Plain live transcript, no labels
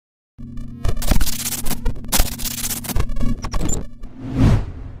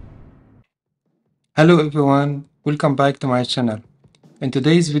Hello everyone, welcome back to my channel. In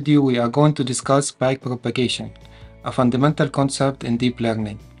today's video we are going to discuss backpropagation, a fundamental concept in deep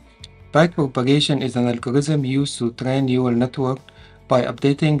learning. Backpropagation is an algorithm used to train neural network by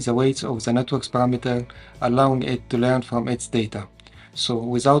updating the weights of the network's parameter, allowing it to learn from its data. So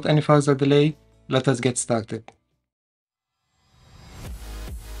without any further delay, let us get started.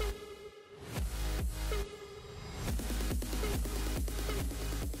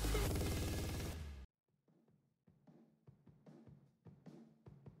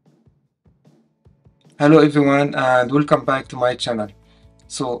 Hello everyone and welcome back to my channel.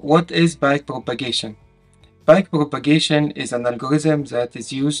 So what is backpropagation? Backpropagation is an algorithm that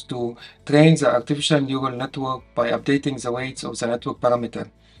is used to train the artificial neural network by updating the weights of the network parameter,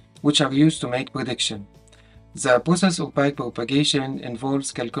 which are used to make prediction. The process of backpropagation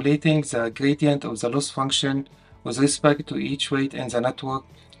involves calculating the gradient of the loss function with respect to each weight in the network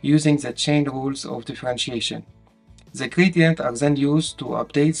using the chain rules of differentiation. The gradient are then used to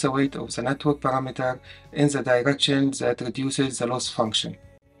update the weight of the network parameter in the direction that reduces the loss function.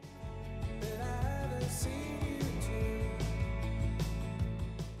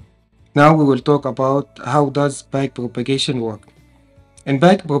 Now we will talk about how does backpropagation work. In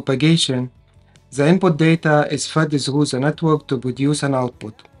backpropagation, the input data is fed through the network to produce an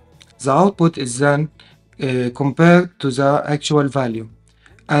output. The output is then compared to the actual value,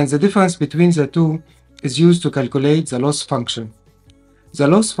 and the difference between the two is used to calculate the loss function. The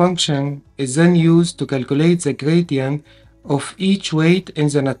loss function is then used to calculate the gradient of each weight in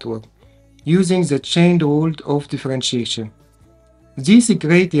the network using the chain rule of differentiation. These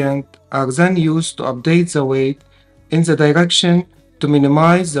gradients are then used to update the weight in the direction to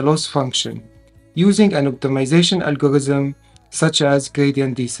minimize the loss function using an optimization algorithm such as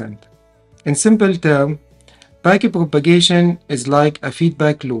gradient descent. In simple terms, backpropagation is like a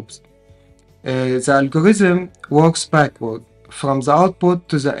feedback loop. The algorithm works backward from the output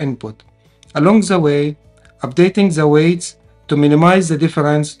to the input, along the way updating the weights to minimize the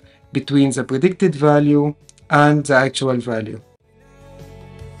difference between the predicted value and the actual value.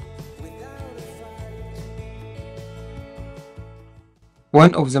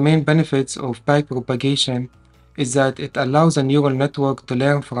 One of the main benefits of backpropagation is that it allows a neural network to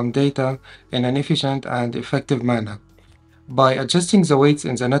learn from data in an efficient and effective manner. By adjusting the weights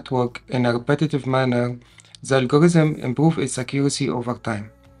in the network in a repetitive manner, the algorithm improves its accuracy over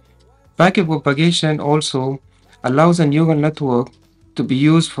time. Backpropagation also allows a neural network to be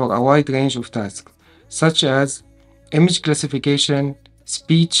used for a wide range of tasks, such as image classification,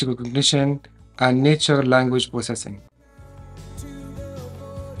 speech recognition, and natural language processing.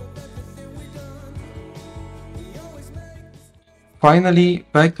 Finally,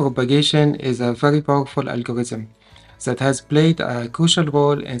 backpropagation is a very powerful algorithm that has played a crucial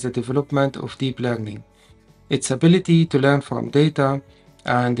role in the development of deep learning. Its ability to learn from data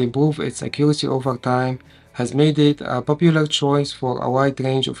and improve its accuracy over time has made it a popular choice for a wide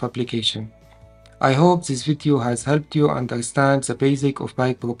range of applications. I hope this video has helped you understand the basics of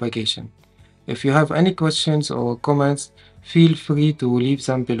backpropagation. If you have any questions or comments, feel free to leave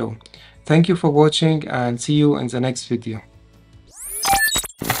them below. Thank you for watching and see you in the next video.